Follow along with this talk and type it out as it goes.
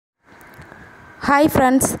Hi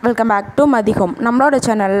friends, welcome back to Mathi home. நம்மளோட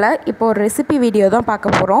சேனல்ல இப்போ ஒரு ரெசிபி வீடியோ தான்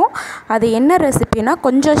பார்க்க போறோம். அது என்ன ரெசிபினா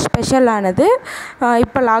கொஞ்சம் ஸ்பெஷலானது.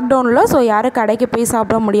 இப்போ லாக்டவுன்ல சோ யாரும் கடைக்கு போய்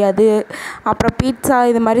சாப்பிட முடியாது. அப்புறம் பீட்சா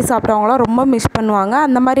இது மாதிரி சாப்பிட்டவங்கலாம் ரொம்ப மிஸ் பண்ணுவாங்க.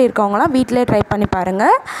 அந்த மாதிரி இருக்கவங்கலாம் வீட்லயே ட்ரை பண்ணி பாருங்க.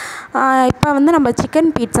 இப்போ வந்து நம்ம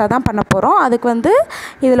சிக்கன் பீட்சா தான் பண்ண போறோம். அதுக்கு வந்து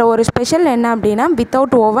இதுல ஒரு ஸ்பெஷல் என்ன அப்படினா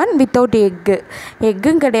வித்தவுட் ஓவன் வித்தவுட் எக்.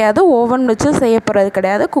 எக்கும் கிடையாது, ஓவன் வச்சு செய்ய போறது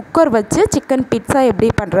கிடையாது. குக்கர் வச்சு சிக்கன் பீட்சா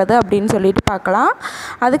எப்படி பண்றது அப்படினு சொல்லிட்டு பார்க்கலாம்.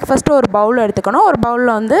 அதுக்கு ஃபர்ஸ்ட் ஒரு பவுல் எடுத்துக்கணும். ஒரு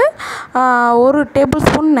பவுல்ல வந்து 1 டேபிள்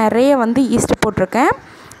ஸ்பூன் நிறைய வந்து ஈஸ்ட் போட்டுருக்கேன்.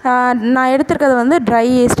 நான் எடுத்துக்கிறது வந்து ட்ரை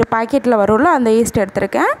ஈஸ்ட் பாக்கெட்டில் வரும்ல அந்த ஈஸ்ட்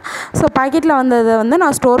எடுத்துருக்கேன். ஸோ பாக்கெட்டில் வந்ததை வந்து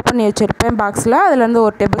நான் ஸ்டோர் பண்ணி வச்சுருப்பேன் பாக்ஸில். அதுலேருந்து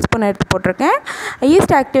 1 டேபிள் ஸ்பூன் எடுத்து போட்டிருக்கேன்.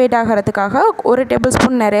 ஈஸ்ட் ஆக்டிவேட் ஆகிறதுக்காக 1 டேபிள்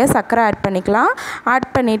ஸ்பூன் நிறைய சர்க்கரை ஆட் பண்ணிக்கலாம். ஆட்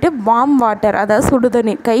பண்ணிவிட்டு வார்ம் வாட்டர், அதாவது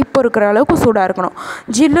சுடுதண்ணி, கை பொறுக்கிற அளவுக்கு சூடாக இருக்கணும்.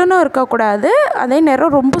 ஜில்லுன்னு இருக்கக்கூடாது, அதே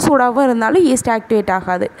நேரம் ரொம்ப சூடாகவும் இருந்தாலும் ஈஸ்ட் ஆக்டிவேட்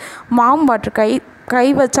ஆகாது. வார்ம் வாட்டர், கை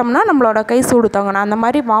வச்சோம்னா நம்மளோட கை சூடு தாங்கணும். அந்த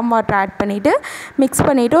மாதிரி வார்ம் வாட்டர் ஆட் பண்ணிவிட்டு மிக்ஸ்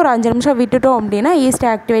பண்ணிவிட்டு ஒரு 5 நிமிஷம் விட்டுட்டோம் அப்படின்னா ஈஸ்ட்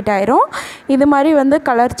ஆக்டிவேட் ஆயிரும். இது மாதிரி வந்து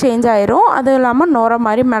கலர் சேஞ்ச் ஆயிரும். அதுவும் இல்லாமல் நோர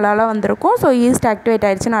மாதிரி மேலால வந்திருக்கும். ஸோ ஈஸ்ட் ஆக்டிவேட்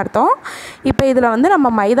ஆயிடுச்சுன்னு அர்த்தம். இப்போ இதில் வந்து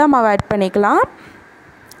நம்ம மைதா மாவு ஆட் பண்ணிக்கலாம்.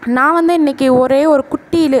 நான் வந்து இன்றைக்கி ஒரே ஒரு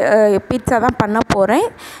குட்டி பீட்சா தான் பண்ண போகிறேன்.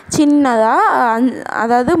 சின்னதாக,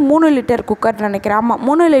 அதாவது 3 லிட்டர் குக்கர் நினைக்கிறேன். ஆமாம்,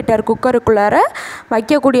 3 லிட்டர் குக்கருக்குள்ளார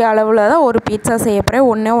வைக்கக்கூடிய அளவில் தான் ஒரு பீட்சா செய்ய போகிறேன்.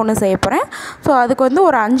 ஒன்று செய்ய போகிறேன். ஸோ அதுக்கு வந்து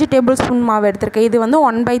ஒரு 5 டேபிள் ஸ்பூன் மாவு எடுத்திருக்கேன். இது வந்து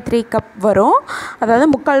 1/3 கப் வரும், அதாவது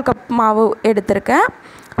 3/4 கப் மாவு எடுத்திருக்கேன்.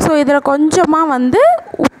 ஸோ இதில் கொஞ்சமாக வந்து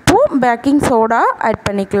உப்பும் பேக்கிங் சோடா ஆட்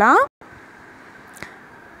பண்ணிக்கலாம்.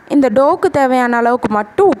 இந்த டோவுக்கு தேவையான அளவுக்கு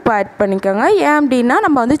மட்டும் உப்பு ஆட் பண்ணிக்கோங்க. ஏன் அப்படின்னா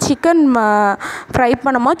நம்ம வந்து சிக்கன் ஃப்ரை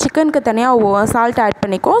பண்ணும்போது சிக்கனுக்கு தனியாக சால்ட் ஆட்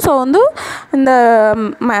பண்ணிக்குவோம். ஸோ வந்து இந்த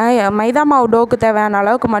மைதா மாவு டோவுக்கு தேவையான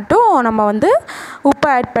அளவுக்கு மட்டும் நம்ம வந்து உப்பு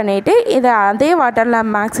ஆட் பண்ணிவிட்டு இதை அதே வாட்டரில்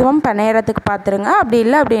மேக்ஸிமம் பிணையறதுக்கு பார்த்துருங்க. அப்படி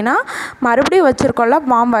இல்லை அப்படின்னா மறுபடியும் வச்சுருக்கோம்ல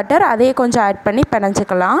வார்ம் வாட்டர், அதையே கொஞ்சம் ஆட் பண்ணி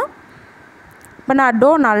பிணைஞ்சிக்கலாம். இப்போ நான்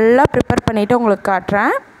டோ நல்லா ப்ரிப்பேர் பண்ணிவிட்டு உங்களுக்கு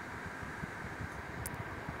காட்டுறேன்.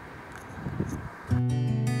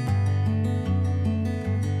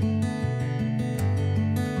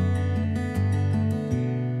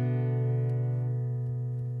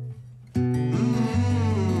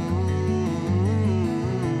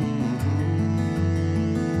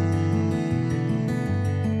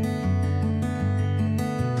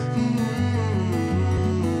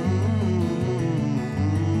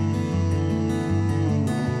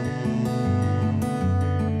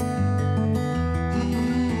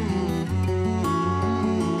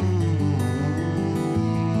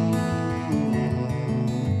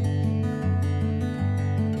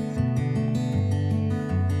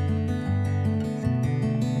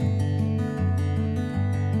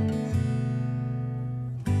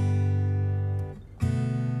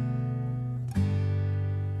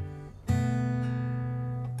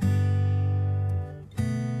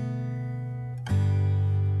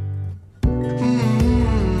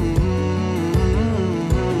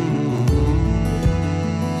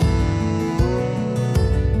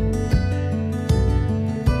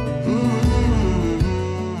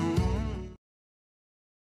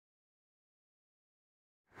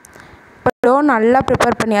 டோ நல்லா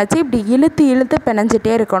ப்ரிப்பேர் பண்ணியாச்சு. இப்படி இழுத்து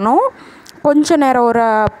பிணைஞ்சிட்டே இருக்கணும். கொஞ்சம் நேரம் ஒரு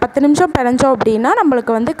 10 நிமிஷம் பிணைஞ்சோம் அப்படின்னா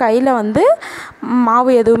நம்மளுக்கு வந்து கையில் வந்து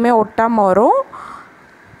மாவு எதுவுமே ஒட்டாமல் வரும்.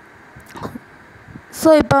 ஸோ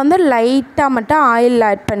இப்போ வந்து லைட்டாக மட்டும் ஆயில்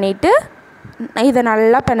ஆட் பண்ணிவிட்டு இதை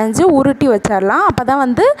நல்லா பிணைஞ்சு உருட்டி வச்சிடலாம். அப்போ தான்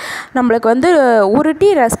வந்து நம்மளுக்கு வந்து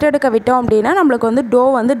உருட்டி ரெஸ்ட் எடுக்க விட்டோம் அப்படின்னா நம்மளுக்கு வந்து டோ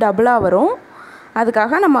வந்து டபுளாக வரும்.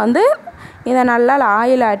 அதுக்காக நம்ம வந்து இதை நல்லா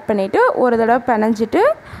ஆயில் ஆட் பண்ணிவிட்டு ஒரு தடவை பிணைஞ்சிட்டு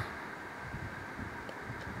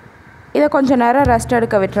இதை கொஞ்சம் நேரம் ரெஸ்ட்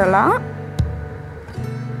எடுக்க விட்டுறலாம்.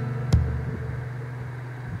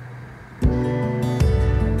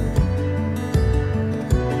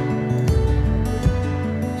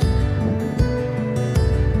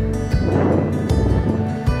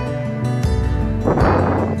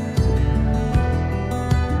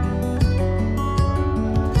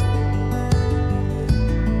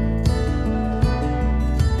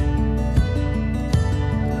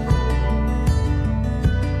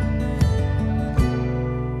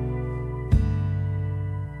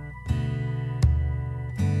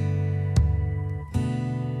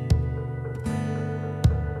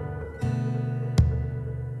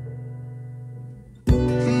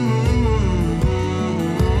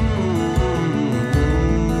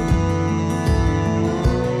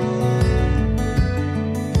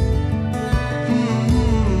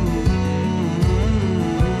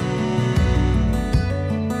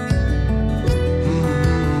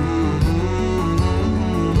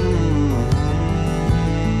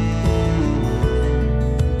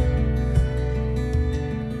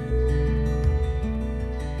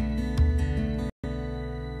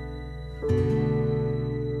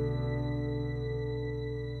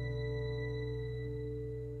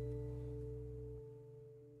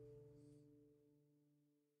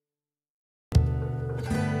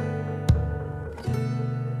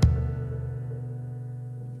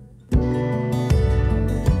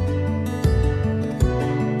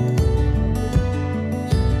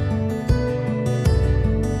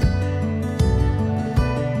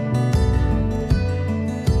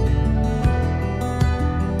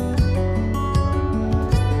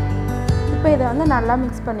 நல்லா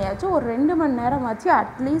மிக்ஸ் பண்ணியாச்சு. ஒரு 2 மணி நேரம் ஆச்சு.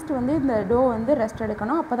 அட்லீஸ்ட் வந்து இந்த டோ வந்து ரெஸ்ட்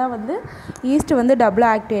எடுக்கணும். அப்போ தான் வந்து ஈஸ்ட் வந்து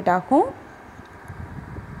டபுளாக ஆக்டிவேட் ஆகும்.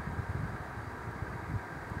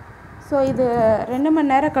 ஸோ இது 2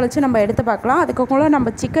 மணி நேரம் கழித்து நம்ம எடுத்து பார்க்கலாம். அதுக்குள்ளே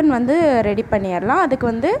நம்ம சிக்கன் வந்து ரெடி பண்ணிடலாம். அதுக்கு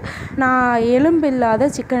வந்து நான் எலும்பு இல்லாத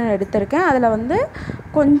சிக்கன் எடுத்திருக்கேன். அதில் வந்து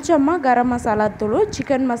கொஞ்சமாக கரம் மசாலா தூள்,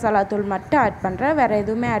 சிக்கன் மசாலா தூள் மட்டும் ஆட் பண்ணுறேன். வேறு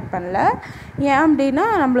எதுவுமே ஆட் பண்ணல. ஏன் அப்படின்னா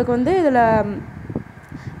நம்மளுக்கு வந்து இதில்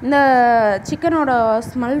இந்த சிக்கனோட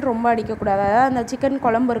ஸ்மெல் ரொம்ப அடிக்கக்கூடாது. அதாவது அந்த சிக்கன்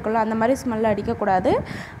குழம்பு இருக்குல்ல, அந்த மாதிரி ஸ்மெல் அடிக்கக்கூடாது.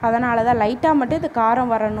 அதனால தான் லைட்டாக மட்டும் இது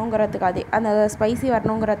காரம் வரணுங்கிறதுக்காண்டி, அந்த ஸ்பைசி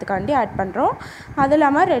வரணுங்கிறதுக்காண்டி ஆட் பண்ணுறோம். அது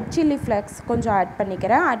இல்லாமல் ரெட் சில்லி ஃப்ளேக்ஸ் கொஞ்சம் ஆட்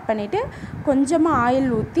பண்ணிக்கிறேன். ஆட் பண்ணிவிட்டு கொஞ்சமாக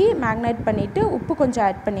ஆயில் ஊற்றி மேக்னேட் பண்ணிவிட்டு உப்பு கொஞ்சம்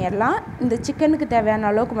ஆட் பண்ணிடலாம். இந்த சிக்கனுக்கு தேவையான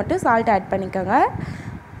அளவுக்கு மட்டும் சால்ட் ஆட் பண்ணிக்கோங்க.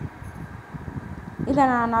 இதை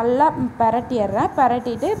நான் நல்லா பிரட்டிடுறேன்.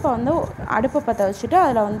 பிரட்டிட்டு இப்போ வந்து அடுப்பை பற்ற வச்சுட்டு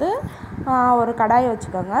அதில் வந்து ஒரு கடாயை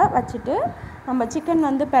வச்சுக்கோங்க. வச்சுட்டு நம்ம சிக்கன்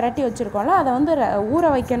வந்து பிரட்டி வச்சுருக்கோம்ல, அதை வந்து ஊற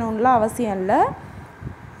வைக்கணும்லாம் அவசியம் இல்லை.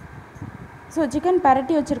 ஸோ சிக்கன்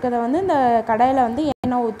பிரட்டி வச்சுருக்கதை வந்து இந்த கடாயில் வந்து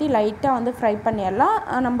எண்ணெய் ஊற்றி லைட்டாக வந்து ஃப்ரை பண்ணிடலாம்.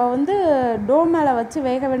 நம்ம வந்து டோ மேலே வச்சு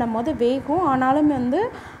வேக விடும் போது வேகும். ஆனாலும் வந்து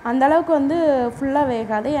அந்தளவுக்கு வந்து ஃபுல்லாக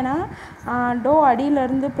வேகாது. ஏன்னா டோ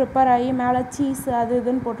அடியிலேருந்து ப்ரிப்பேர் ஆகி மேலே சீஸ் அது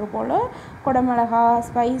இதுன்னு போட்டிருப்போம்ல, குடமிளகா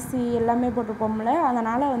ஸ்பைசி எல்லாமே போட்டிருப்போம்ல,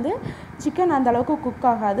 அதனால் வந்து சிக்கன் அந்தளவுக்கு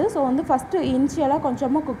குக் ஆகாது. ஸோ வந்து ஃபஸ்ட்டு இனிஷியலாக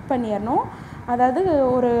கொஞ்சமாக குக் பண்ணிடணும். அதாவது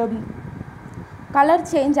ஒரு கலர்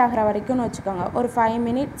சேஞ்ச் ஆகிற வரைக்கும்னு வச்சுக்கோங்க. ஒரு 5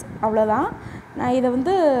 மினிட்ஸ் அவ்வளோதான். நான் இதை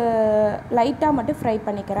வந்து லைட்டாக மட்டும் ஃப்ரை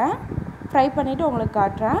பண்ணிக்கிறேன். ஃப்ரை பண்ணிவிட்டு உங்களுக்கு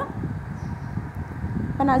காட்டுறேன்.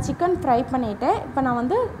 இப்போ நான் சிக்கன் ஃப்ரை பண்ணிவிட்டேன். இப்போ நான்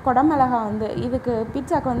வந்து குடமிளகா வந்து இதுக்கு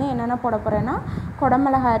பீட்சாவுக்கு வந்து என்னென்ன போட போகிறேன்னா,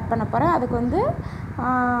 குடமிளகா ஆட் பண்ண போகிறேன். அதுக்கு வந்து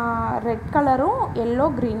ரெட் கலரும் எல்லோ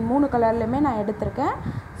க்ரீன் 3 கலர்லேயுமே நான் எடுத்திருக்கேன்.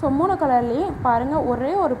 ஸோ 3 கலர்லேயும் பாருங்கள்,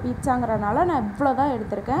 ஒரே ஒரு பீட்சாங்கிறனால நான் இவ்வளோ தான்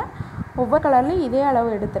எடுத்திருக்கேன். ஒவ்வொரு கலர்லேயும் இதே அளவு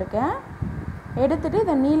எடுத்திருக்கேன். எடுத்துகிட்டு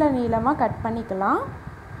இதை நீளமாக கட் பண்ணிக்கலாம்.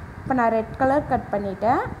 இப்போ நான் ரெட் கலர் கட்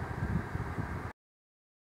பண்ணிட்டேன்.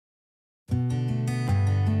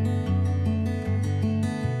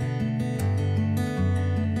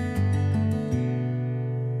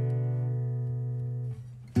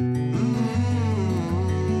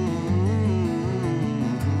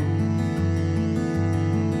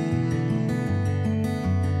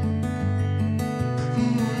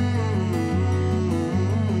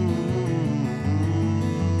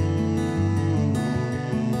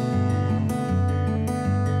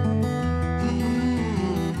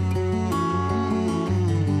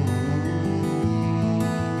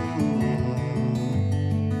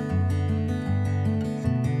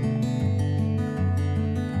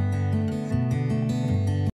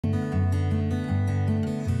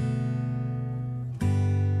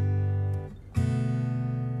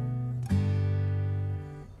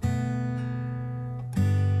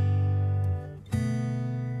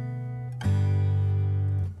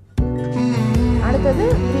 அடுத்தது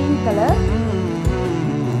க்ரீன் கலர்.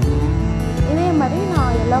 இதே மாதிரி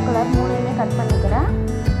நான் எல்லோ கலர் 3யுமே கட் பண்ணிக்கிறேன்.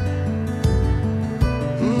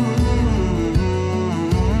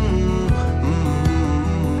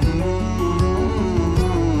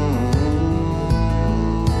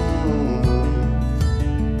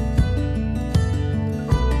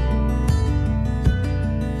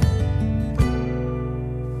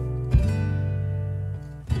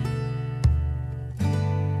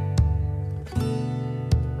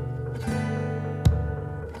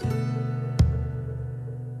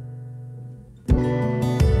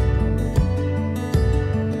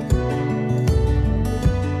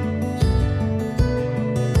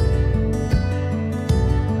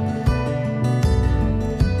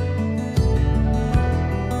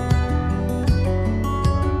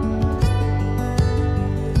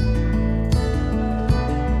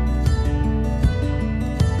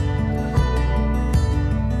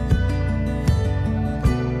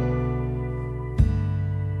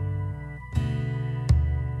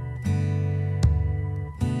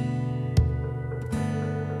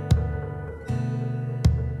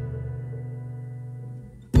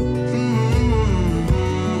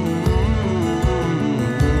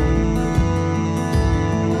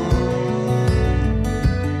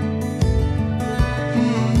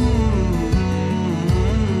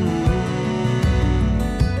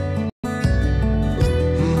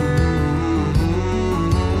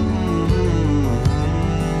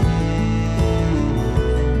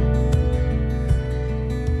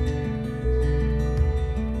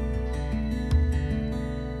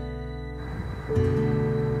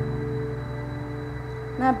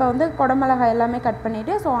 நான் இப்போ வந்து குடமிளகாய் எல்லாமே கட்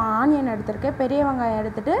பண்ணிவிட்டு ஸோ ஆனியன் எடுத்துருக்கேன். பெரிய வெங்காயம்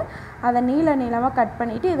எடுத்துகிட்டு அதை நீளமாக கட்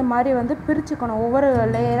பண்ணிவிட்டு இது மாதிரி வந்து பிரிச்சுக்கணும். ஒவ்வொரு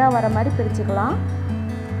லேயராக வர மாதிரி பிரிச்சுக்கலாம்.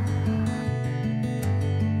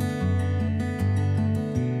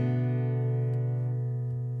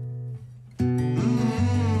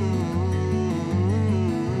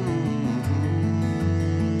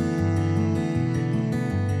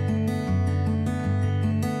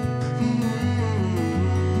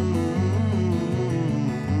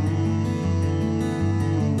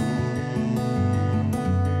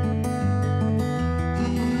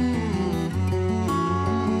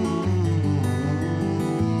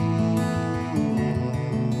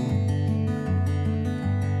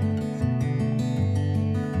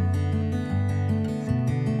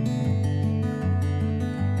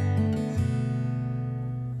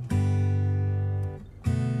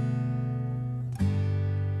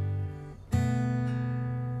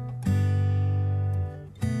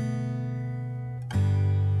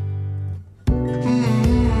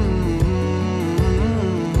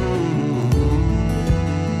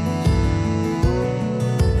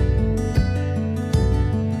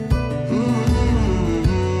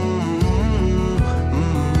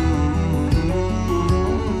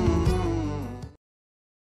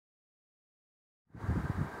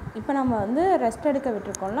 இப்போ நம்ம வந்து ரெஸ்ட் எடுக்க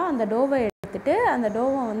விட்டுருக்கோம்ல, அந்த டோவை எடுத்துகிட்டு அந்த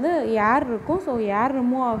டோவை வந்து ஏர் இருக்கும். ஸோ ஏர்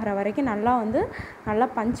ரிமூவ் ஆகிற வரைக்கும் நல்லா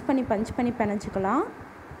பஞ்ச் பண்ணி பிணைச்சிக்கலாம்.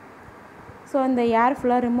 ஸோ இந்த ஏர்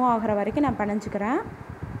ஃபுல்லாக ரிமூவ் ஆகிற வரைக்கும் நான் பிணைச்சிக்கிறேன்.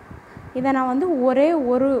 இதை நான் வந்து ஒரே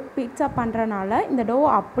ஒரு பீட்சா பண்ணுறனால இந்த டோவை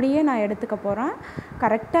அப்படியே நான் எடுத்துக்க போகிறேன்.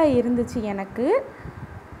 கரெக்டாக இருந்துச்சு எனக்கு.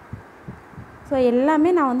 ஸோ எல்லாமே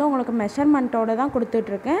நான் வந்து உங்களுக்கு மெஷர்மெண்ட்டோடு தான்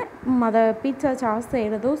கொடுத்துட்ருக்கேன். அதை பீட்சா சாஸ்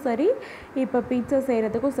செய்கிறதும் சரி, இப்போ பீட்சா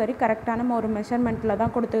செய்கிறதுக்கும் சரி கரெக்டான ஒரு மெஷர்மெண்ட்டில்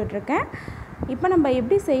தான் கொடுத்துட்ருக்கேன். இப்போ நம்ம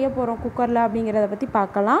எப்படி செய்ய போகிறோம் குக்கரில் அப்படிங்கிறத பற்றி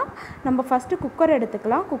பார்க்கலாம். நம்ம ஃபஸ்ட்டு குக்கர்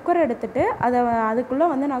எடுத்துக்கலாம். குக்கர் எடுத்துகிட்டு அதுக்குள்ளே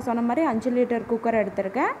வந்து நான் சொன்ன மாதிரி 5 லிட்டர் குக்கர்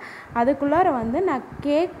எடுத்திருக்கேன். அதுக்குள்ளார வந்து நான்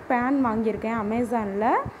கேக் பேன் வாங்கியிருக்கேன் அமேசானில்.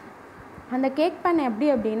 அந்த கேக் பேன் எப்படி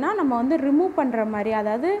அப்படின்னா நம்ம வந்து ரிமூவ் பண்ணுற மாதிரி,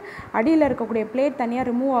 அதாவது அடியில் இருக்கக்கூடிய பிளேட் தனியாக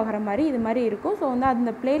ரிமூவ் ஆகிற மாதிரி இது மாதிரி இருக்கும். ஸோ வந்து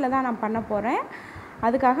அந்த பிளேட்டில் தான் நான் பண்ண போகிறேன்.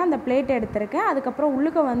 அதுக்காக அந்த பிளேட் எடுத்திருக்கேன். அதுக்கப்புறம்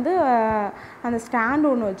உள்ளுக்க வந்து அந்த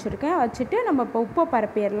ஸ்டாண்டு ஒன்று வச்சுட்டு நம்ம இப்போ உப்பை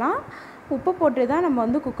பரப்பிடலாம். உப்பு போட்டு தான் நம்ம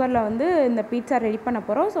வந்து குக்கரில் வந்து இந்த பீட்சா ரெடி பண்ண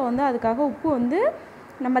போகிறோம். ஸோ வந்து அதுக்காக உப்பு வந்து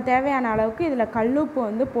நம்ம தேவையான அளவுக்கு இதில் கல்லுப்பு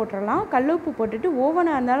வந்து போட்டுடலாம். கல்லுப்பு போட்டுட்டு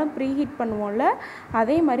ஓவனாக இருந்தாலும் ப்ரீஹீட் பண்ணுவோம்ல,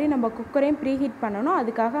 அதே மாதிரி நம்ம குக்கரையும் ப்ரீஹீட் பண்ணணும்.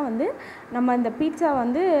 அதுக்காக வந்து நம்ம இந்த பீட்சா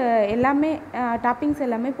வந்து எல்லாமே டாப்பிங்ஸ்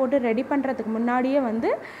எல்லாமே போட்டு ரெடி பண்ணுறதுக்கு முன்னாடியே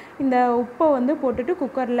வந்து இந்த உப்பை வந்து போட்டுட்டு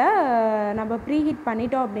குக்கரில் நம்ம ப்ரீஹீட்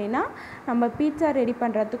பண்ணிட்டோம் அப்படின்னா நம்ம பீட்சா ரெடி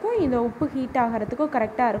பண்ணுறதுக்கும் இந்த உப்பு ஹீட் ஆகிறதுக்கும்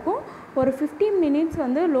கரெக்டாக இருக்கும். ஒரு 15 மினிட்ஸ்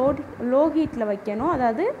வந்து லோ ஹீட்டில் வைக்கணும்.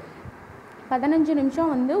 அதாவது 15 நிமிஷம்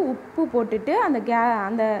வந்து உப்பு போட்டுட்டு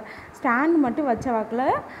அந்த ஸ்டாண்ட் மட்டும் வச்ச வாக்கில்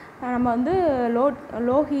நம்ம வந்து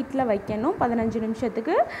லோ ஹீட்டில் வைக்கணும் 15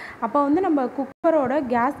 நிமிஷத்துக்கு. அப்போ வந்து நம்ம குக்கரோட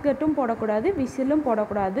கேஸ்கட்டும் போடக்கூடாது, விசிலும்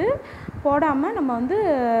போடக்கூடாது. போடாமல் நம்ம வந்து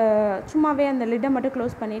சும்மாவே அந்த லிட்டை மட்டும்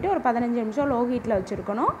க்ளோஸ் பண்ணிவிட்டு ஒரு 15 நிமிஷம் லோ ஹீட்டில்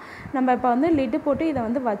வச்சுருக்கணும். நம்ம இப்போ வந்து லிட்டு போட்டு இதை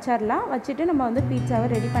வந்து வச்சிடலாம். வச்சுட்டு நம்ம வந்து பீட்சாவை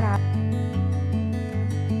ரெடி பண்ண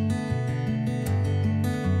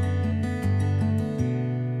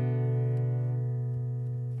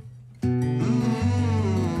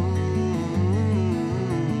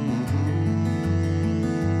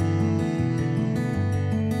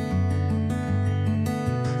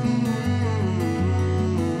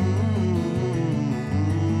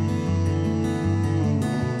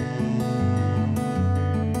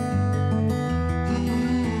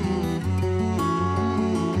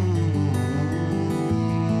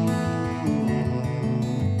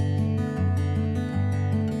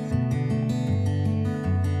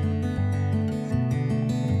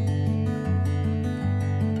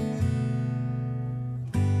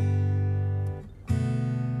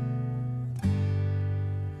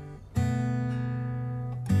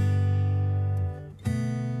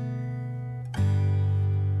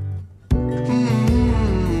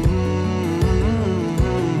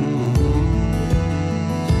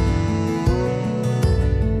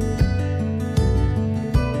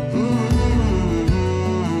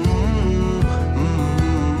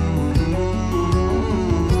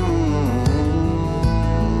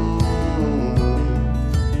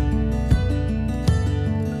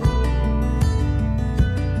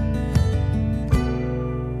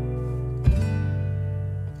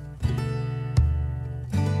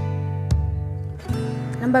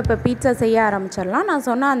நம்ம இப்போ பீட்சா செய்ய ஆரம்பிச்சிடலாம். நான்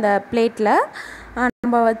சொன்ன அந்த பிளேட்டில்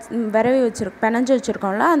நம்ம பிணைஞ்சு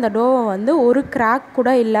வச்சுருக்கோம்ல, அந்த டோவை வந்து ஒரு கிராக் கூட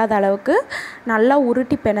இல்லாத அளவுக்கு நல்லா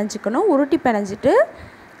உருட்டி பிணைஞ்சிக்கணும். உருட்டி பிணைஞ்சிட்டு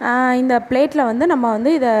இந்த பிளேட்டில் வந்து நம்ம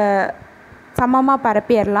வந்து இதை சமமாக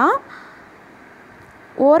பரப்பிடலாம்.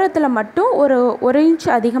 ஓரத்தில் மட்டும் ஒரு இன்ச்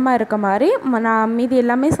அதிகமாக இருக்க மாதிரி நான் மீதி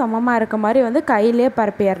எல்லாமே சமமாக இருக்க மாதிரி வந்து கையிலே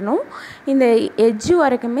பரப்பிடணும். இந்த எட்ஜு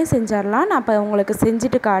வரைக்குமே செஞ்சிடலாம். நான் இப்போ உங்களுக்கு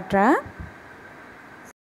செஞ்சுட்டு காட்டுறேன்.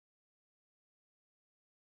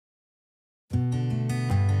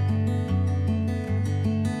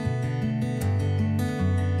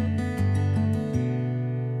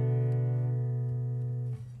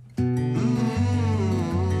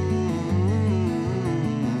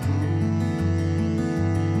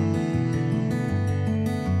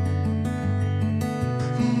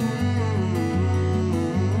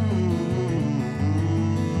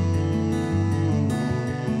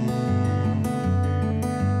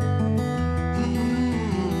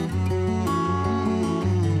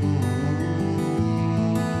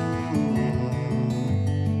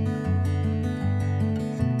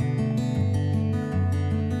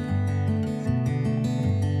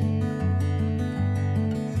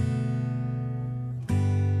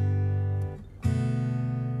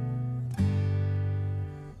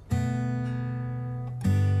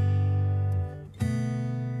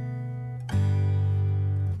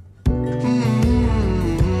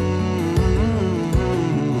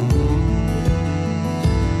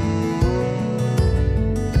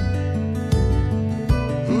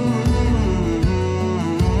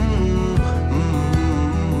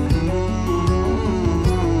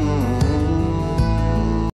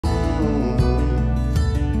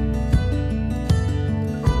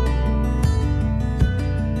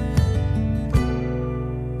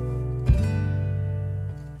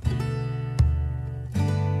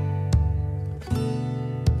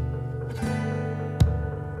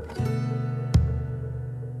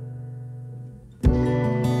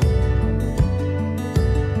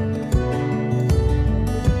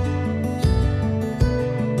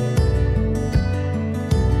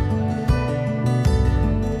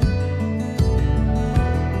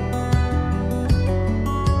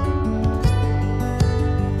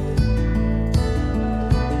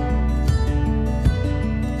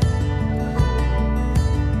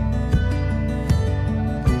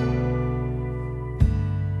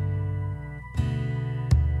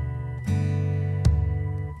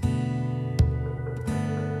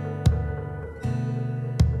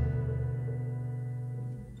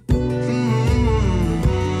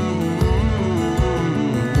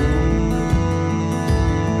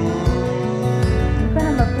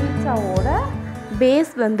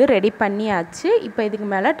 பேஸ் வந்து ரெடி பண்ணியாச்சு. இப்போ இதுக்கு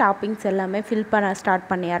மேலே டாப்பிங்ஸ் எல்லாமே ஃபில் பண்ண ஸ்டார்ட்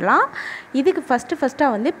பண்ணிடலாம். இதுக்கு ஃபஸ்ட்டாக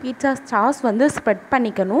வந்து பீட்சா சாஸ் வந்து ஸ்ப்ரெட்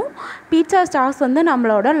பண்ணிக்கணும். பீட்சா சாஸ் வந்து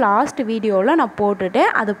நம்மளோட லாஸ்ட் வீடியோவில் நான்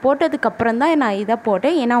போட்டுட்டேன். அது போட்டதுக்கப்புறம் தான் நான் இதை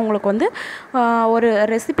போட்டேன். ஏன்னா உங்களுக்கு வந்து ஒரு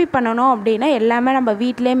ரெசிபி பண்ணணும் அப்படின்னா எல்லாமே நம்ம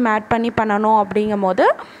வீட்டிலே மேட் பண்ணி பண்ணணும் அப்படிங்கும் போது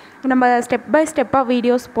நம்ம ஸ்டெப் பை ஸ்டெப்பாக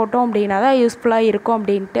வீடியோஸ் போட்டோம் அப்படின்னா தான் யூஸ்ஃபுல்லாக இருக்கும்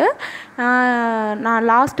அப்படின்ட்டு நான்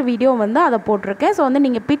லாஸ்ட் வீடியோ வந்து அதை போட்டிருக்கேன். ஸோ வந்து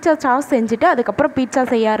நீங்கள் பீட்சா சாஸ் செஞ்சுட்டு அதுக்கப்புறம் பீட்சா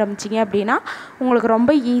செய்ய ஆரம்பிச்சிங்க அப்படின்னா உங்களுக்கு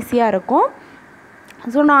ரொம்ப ஈஸியாக இருக்கும்.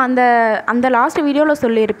 ஸோ நான் அந்த லாஸ்ட் வீடியோவில்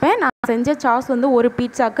சொல்லியிருப்பேன் நான் செஞ்ச சாஸ் வந்து ஒரு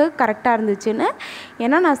பீட்சாவுக்கு கரெக்டாக இருந்துச்சுன்னு.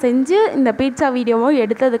 ஏன்னா நான் செஞ்சு இந்த பீட்சா வீடியோவும்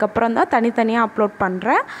எடுத்ததுக்கப்புறம் தான் தனித்தனியாக அப்லோட்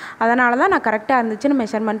பண்ணுறேன். அதனால தான் நான் கரெக்டாக இருந்துச்சுன்னு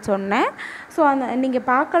மெஷர்மெண்ட் சொன்னேன். ஸோ நீங்கள்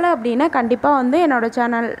பார்க்கல அப்படின்னா கண்டிப்பாக வந்து என்னோடய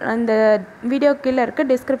சேனல் இந்த வீடியோ கீழே இருக்க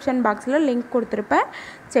டிஸ்கிரிப்ஷன் பாக்ஸில் லிங்க் கொடுத்துருப்பேன்,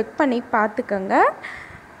 செக் பண்ணி பார்த்துக்கோங்க.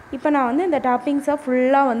 இப்போ நான் வந்து இந்த டாப்பிங்ஸை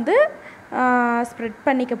ஃபுல்லாக வந்து ஸ்ப்ரெட்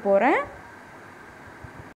பண்ணிக்க போகிறேன்.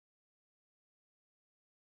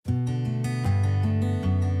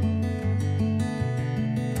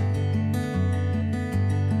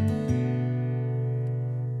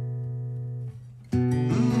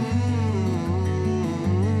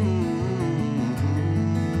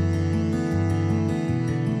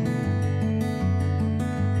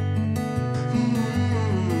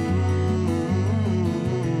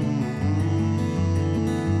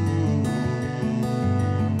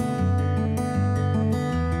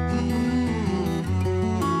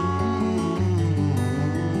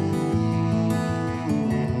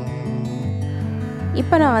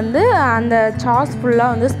 இப்போ நான் வந்து அந்த சாஸ்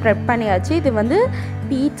ஃபுல்லாக வந்து ஸ்ப்ரெட் பண்ணியாச்சு. இது வந்து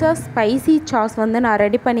பீட்சா ஸ்பைசி சாஸ் வந்து நான்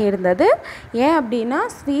ரெடி பண்ணியிருந்தது. ஏன் அப்படின்னா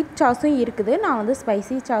ஸ்வீட் சாஸும் இருக்குது, நான் வந்து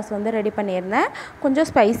ஸ்பைசி சாஸ் வந்து ரெடி பண்ணியிருந்தேன் கொஞ்சம்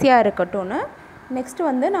ஸ்பைசியாக இருக்கட்டும்னு. நெக்ஸ்ட்டு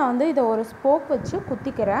வந்து நான் வந்து இதை ஒரு ஸ்போக் வச்சு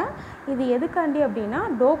குத்திக்கிறேன். இது எதுக்காண்டி அப்படின்னா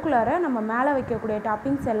டோக்குள்ளார நம்ம மேலே வைக்கக்கூடிய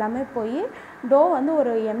டாப்பிங்ஸ் எல்லாமே போய் டோ வந்து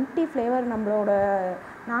ஒரு எம்டி ஃப்ளேவர்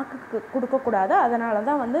நாக்குக்கு கொடுக்கக்கூடாது. அதனால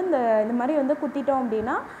தான் வந்து இந்த மாதிரி வந்து குத்திட்டோம்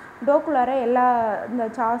அப்படின்னா டோக்குள்ளார எல்லா இந்த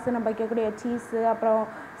சாஸு நம்ம வைக்கக்கூடிய சீஸு அப்புறம்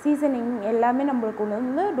சீசனிங் எல்லாமே நம்மளுக்கு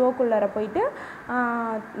வந்து டோக்குள்ளார போயிட்டு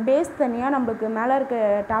பேஸ் தனியாக நம்மளுக்கு மேலே இருக்க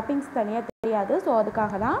டாப்பிங்ஸ் தனியாக தெரியாது. ஸோ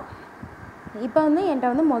அதுக்காக தான். இப்போ வந்து என்கிட்ட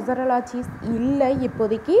வந்து மொசரலா சீஸ் இல்லை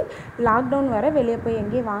இப்போதைக்கு. லாக்டவுன் வர வெளியே போய்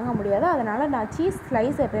எங்கேயும் வாங்க முடியாது. அதனால் நான் சீஸ்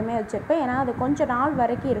ஸ்லைஸ் எப்போயுமே வச்சுருப்பேன். ஏன்னா அது கொஞ்சம் நாள்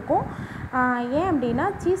வரைக்கும் இருக்கும். ஏன் அப்படின்னா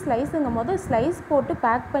சீஸ் ஸ்லைஸுங்கும் போது ஸ்லைஸ் போட்டு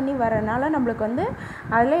பேக் பண்ணி வரனால நம்மளுக்கு வந்து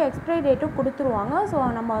அதில் எக்ஸ்பைரி டேட்டும் கொடுத்துருவாங்க. ஸோ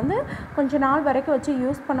நம்ம வந்து கொஞ்சம் நாள் வரைக்கும் வச்சு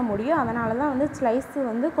யூஸ் பண்ண முடியும். அதனால தான் வந்து ஸ்லைஸு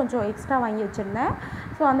வந்து கொஞ்சம் எக்ஸ்ட்ரா வாங்கி வச்சுருந்தேன்.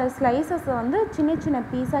 ஸோ அந்த ஸ்லைசஸை வந்து சின்ன சின்ன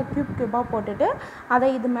பீஸாக க்யூபாக போட்டுட்டு அதை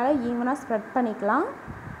இது மேலே ஈவனாக ஸ்ப்ரெட் பண்ணிக்கலாம்.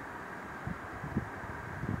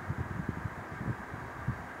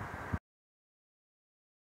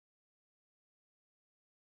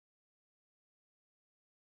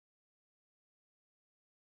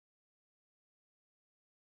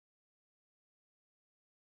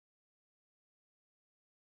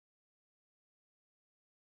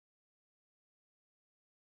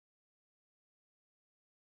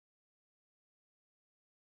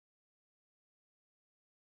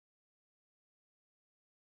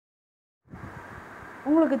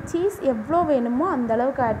 உங்களுக்கு சீஸ் எவ்வளோ வேணுமோ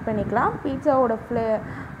அந்தளவுக்கு ஆட் பண்ணிக்கலாம். பீட்சாவோட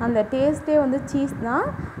அந்த டேஸ்ட்டே வந்து சீஸ் தான்.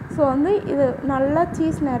 ஸோ வந்து இது நல்லா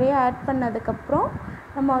சீஸ் நிறைய ஆட் பண்ணதுக்கப்புறம்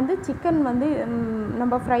நம்ம வந்து சிக்கன் வந்து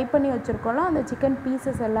நம்ம ஃப்ரை பண்ணி வச்சுருக்கோம்ல அந்த சிக்கன்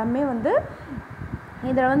பீசஸ் எல்லாமே வந்து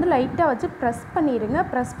இதில் வந்து லைட்டாக வச்சு ப்ரெஸ் பண்ணிடுங்க.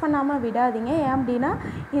 ப்ரெஸ் பண்ணாமல் விடாதீங்க. ஏன் அப்படின்னா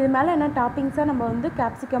இது மேலே என்ன டாப்பிங்ஸாக நம்ம வந்து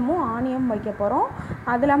கேப்சிகமும் ஆனியனும் வைக்க போகிறோம்.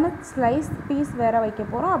 அது இல்லாமல் ஸ்லைஸ் பீஸ் வேறு வைக்க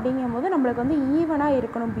போகிறோம். அப்படிங்கும்போது நம்மளுக்கு வந்து ஈவனாக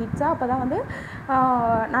இருக்கணும் பீட்சா. அப்போ தான் வந்து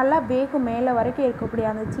நல்லா வேகும். மேலே வரைக்கும் இருக்கக்கூடிய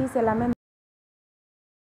அந்த சீஸ் எல்லாமே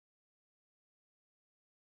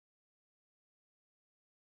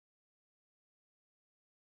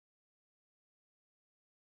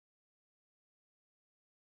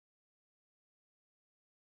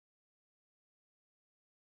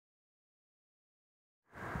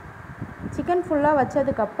சிக்கன் ஃபுல்லாக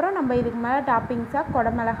வச்சதுக்கப்புறம் நம்ம இதுக்கு மேலே டாப்பிங்ஸாக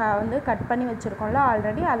குடமிளகாய் வந்து கட் பண்ணி வச்சுருக்கோம்ல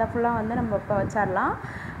ஆல்ரெடி, அதை ஃபுல்லாக வந்து நம்ம இப்போ வச்சிடலாம்.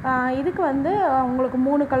 இதுக்கு வந்து உங்களுக்கு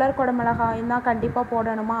 3 கலர் குடமிளகாய் தான் கண்டிப்பாக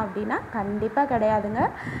போடணுமா அப்படின்னா கண்டிப்பாக கிடையாதுங்க.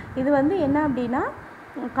 இது வந்து என்ன அப்படின்னா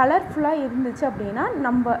கலர்ஃபுல்லாக இருந்துச்சு அப்படின்னா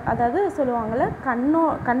நம்ம அதாவது சொல்லுவாங்கள்ல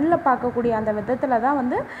கண்ணில் பார்க்கக்கூடிய அந்த விதத்தில் தான்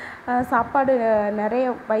வந்து சாப்பாடு நிறைய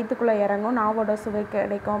வயிற்றுக்குள்ளே இறங்கும், நாவோட சுவை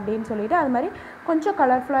கிடைக்கும் அப்படின்னு சொல்லிட்டு அது மாதிரி கொஞ்சம்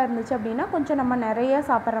கலர்ஃபுல்லாக இருந்துச்சு அப்படின்னா கொஞ்சம் நம்ம நிறைய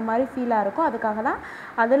சாப்பிட்ற மாதிரி ஃபீலாக இருக்கும். அதுக்காக தான்.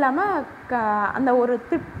 அது இல்லாமல் அந்த ஒரு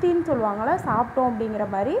திருப்தின்னு சொல்லுவாங்கள்ல சாப்பிட்டோம் அப்படிங்கிற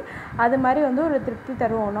மாதிரி அது மாதிரி வந்து ஒரு திருப்தி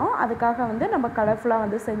தருவோம். அதுக்காக வந்து நம்ம கலர்ஃபுல்லாக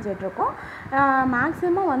வந்து செஞ்சிட்ருக்கோம்.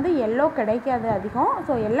 மேக்ஸிமம் வந்து எல்லோ கிடைக்காது அதிகம்.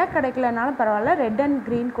 ஸோ எல்லோ கிடைக்கலனாலும் பரவாயில்ல, ரெட் அண்ட்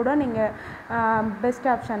க்ரீன் கூட நீங்கள் பெஸ்ட்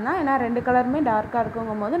ஆப்ஷன் தான். ஏன்னா 2 கலருமே டார்க்காக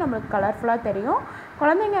இருக்குங்கும் போது நம்மளுக்கு கலர்ஃபுல்லாக தெரியும்.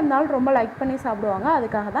 குழந்தைங்க இருந்தாலும் ரொம்ப லைக் பண்ணி சாப்பிடுவாங்க.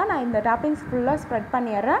 அதுக்காக தான் நான் இந்த டாப்பிங்ஸ் ஃபுல்லாக ஸ்ப்ரெட்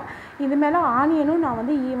பண்ணிடுறேன். இது மேலே ஆனியனும் நான்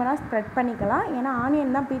வந்து ஈவனாக ஸ்ப்ரெட் பண்ணிக்கலாம். ஏன்னா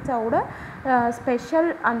ஆனியன் தான் பீட்சாவோட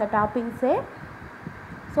ஸ்பெஷல் அந்த டாப்பிங்ஸே.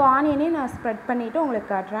 ஸோ ஆனியனையும் நான் ஸ்ப்ரெட் பண்ணிவிட்டு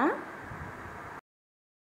உங்களுக்கு காட்டுறேன்.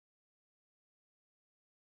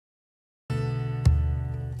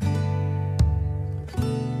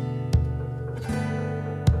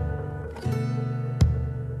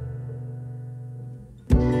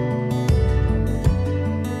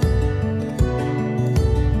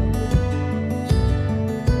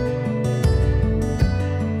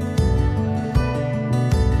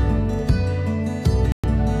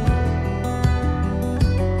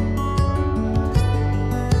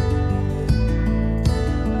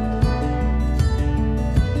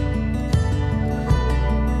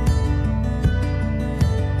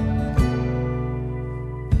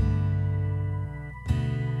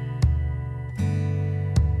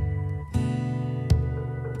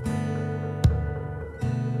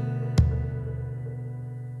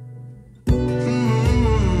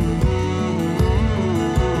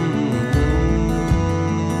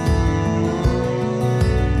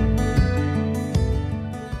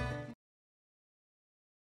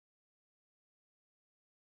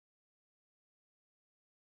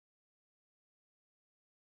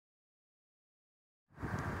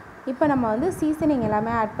 இப்போ நம்ம வந்து சீசனிங்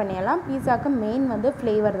எல்லாமே ஆட் பண்ணிடலாம். பீட்சாவுக்கு மெயின் வந்து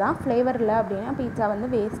ஃப்ளேவர் தான். ஃப்ளேவர் இல்லை அப்படின்னா பீட்சா வந்து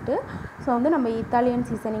வேஸ்ட்டு. ஸோ வந்து நம்ம இத்தாலியன்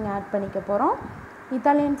சீசனிங் ஆட் பண்ணிக்க போகிறோம்.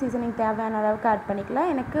 இத்தாலியன் சீசனிங் தேவையான அளவுக்கு ஆட் பண்ணிக்கலாம்.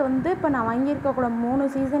 எனக்கு வந்து இப்போ நான் வாங்கியிருக்கக்கூட 3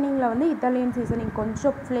 சீசனிங்கில் வந்து இத்தாலியன் சீசனிங்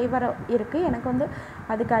கொஞ்சம் ஃப்ளேவர் இருக்குது. எனக்கு வந்து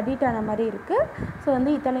அதுக்கு அடிக்ட் ஆன மாதிரி இருக்குது. ஸோ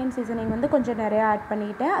வந்து இத்தாலியன் சீசனிங் வந்து கொஞ்சம் நிறையா ஆட்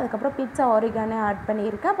பண்ணிக்கிட்டேன். அதுக்கப்புறம் பீட்சா ஆரிகானோ ஆட்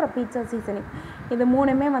பண்ணியிருக்கேன். அப்புறம் பீட்சா சீசனிங் இது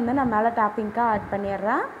 3மே வந்து நான் மேலே டாப்பிங்காக ஆட்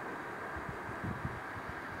பண்ணிடுறேன்.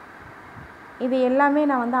 இது எல்லாமே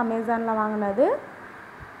நான் வந்து அமேசானில் வாங்கினது.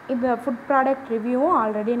 இந்த ஃபுட் ப்ராடக்ட் ரிவ்யூவும்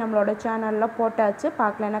ஆல்ரெடி நம்மளோட சேனலில் போட்டாச்சு.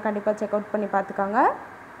 பார்க்கலன்னா கண்டிப்பாக செக் அவுட் பண்ணி பார்த்துக்கோங்க.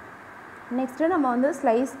 நெக்ஸ்ட்டு நம்ம வந்து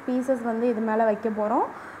ஸ்லைஸ் பீசஸ் வந்து இது மேலே வைக்க போகிறோம்.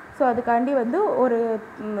 ஸோ அதுக்காண்டி வந்து ஒரு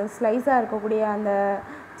ஸ்லைஸாக இருக்கக்கூடிய அந்த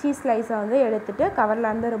சீஸ் ஸ்லைஸை வந்து எடுத்துகிட்டு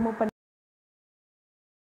கவர்லேருந்து ரிமூவ் பண்ணி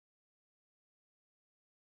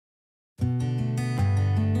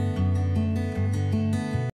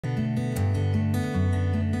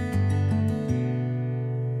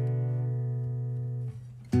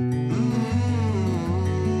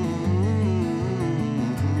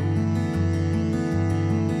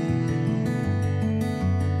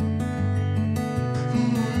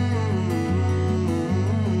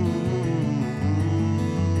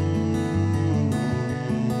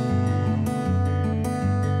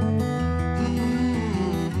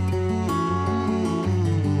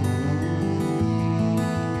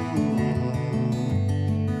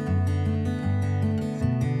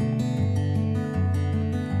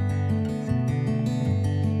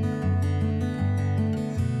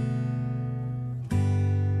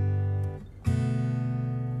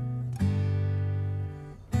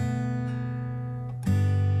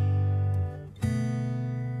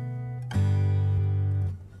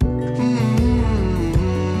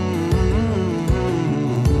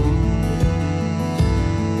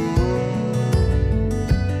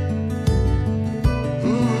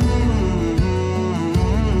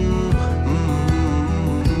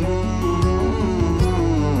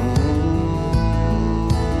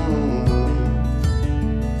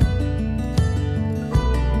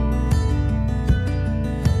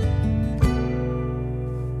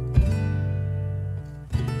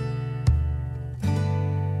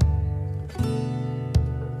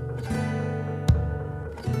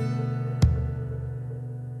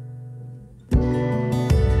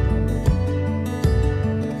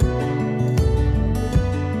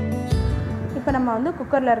இப்போ நம்ம வந்து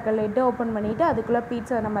குக்கரில் இருக்க லிட்டை ஓப்பன் பண்ணிவிட்டு அதுக்குள்ளே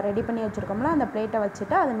பீட்ஸை நம்ம ரெடி பண்ணி வச்சுருக்கோம்ல அந்த பிளேட்டை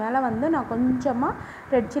வச்சுட்டு அது மேலே வந்து நான் கொஞ்சமாக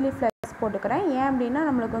ரெட் சில்லி ஃப்ளேக்ஸ் போட்டுக்கிறேன். ஏன் அப்படின்னா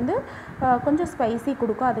நம்மளுக்கு வந்து கொஞ்சம் ஸ்பைசி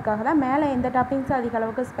கொடுக்கும். அதுக்காக தான். மேலே எந்த டாப்பிங்ஸும் அதிக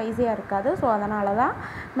அளவுக்கு ஸ்பைஸியாக இருக்காது. ஸோ அதனால தான்.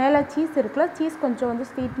 மேலே சீஸ் இருக்குல்ல, சீஸ் கொஞ்சம் வந்து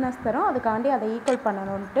ஸ்வீட்னஸ் தரும். அதுக்காண்டி அதை ஈக்குவல்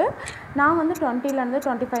பண்ணணுன்ட்டு நான் வந்து 20 to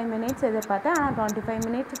 25 மினிட்ஸ் எதிர்பார்த்தேன். ஆனால் 25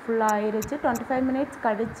 மினிட்ஸ் ஃபுல்லாக ஆயிடுச்சு. 25 மினிட்ஸ்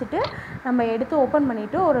கழிச்சிட்டு நம்ம எடுத்து ஓப்பன்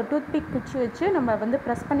பண்ணிவிட்டு ஒரு டூத்பிக் குச்சி வச்சு நம்ம வந்து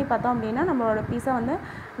ப்ரெஸ் பண்ணி பார்த்தோம் அப்படின்னா நம்மளோட பீஸா வந்து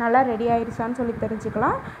நல்லா ரெடி ஆயிடுச்சான்னு சொல்லி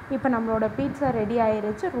தெரிஞ்சுக்கலாம். இப்போ நம்மளோட பீட்ஸா ரெடி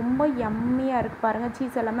ஆயிடுச்சு. ரொம்ப யம்மியாக இருக்குது பாருங்கள்.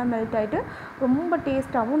 சீஸ் எல்லாமே மெல்ட் ஆகிட்டு ரொம்ப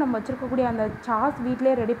டேஸ்ட்டாகவும் நம்ம வச்சுருக்கக்கூடிய அந்த சாஸ்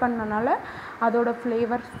வீட்டிலே ரெடி பண்ணனால அதோட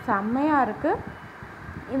ஃப்ளேவர் செம்மையாக இருக்குது.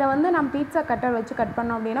 இதை வந்து நம்ம பீட்சா கட்டர் வச்சு கட்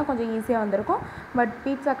பண்ணோம் அப்படின்னா கொஞ்சம் ஈஸியாக வந்திருக்கும். பட்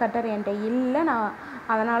பீட்சா கட்டர் என்கிட்ட இல்லை. நான்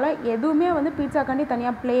அதனால் எதுவுமே வந்து பீட்சாக்காண்டி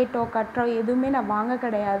தனியாக பிளேட்டோ கட்டரோ எதுவுமே நான் வாங்க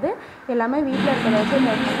கிடையாது. எல்லாமே வீட்டில் இருக்கிறத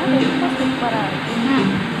வச்சு ரொம்ப சூப்பராக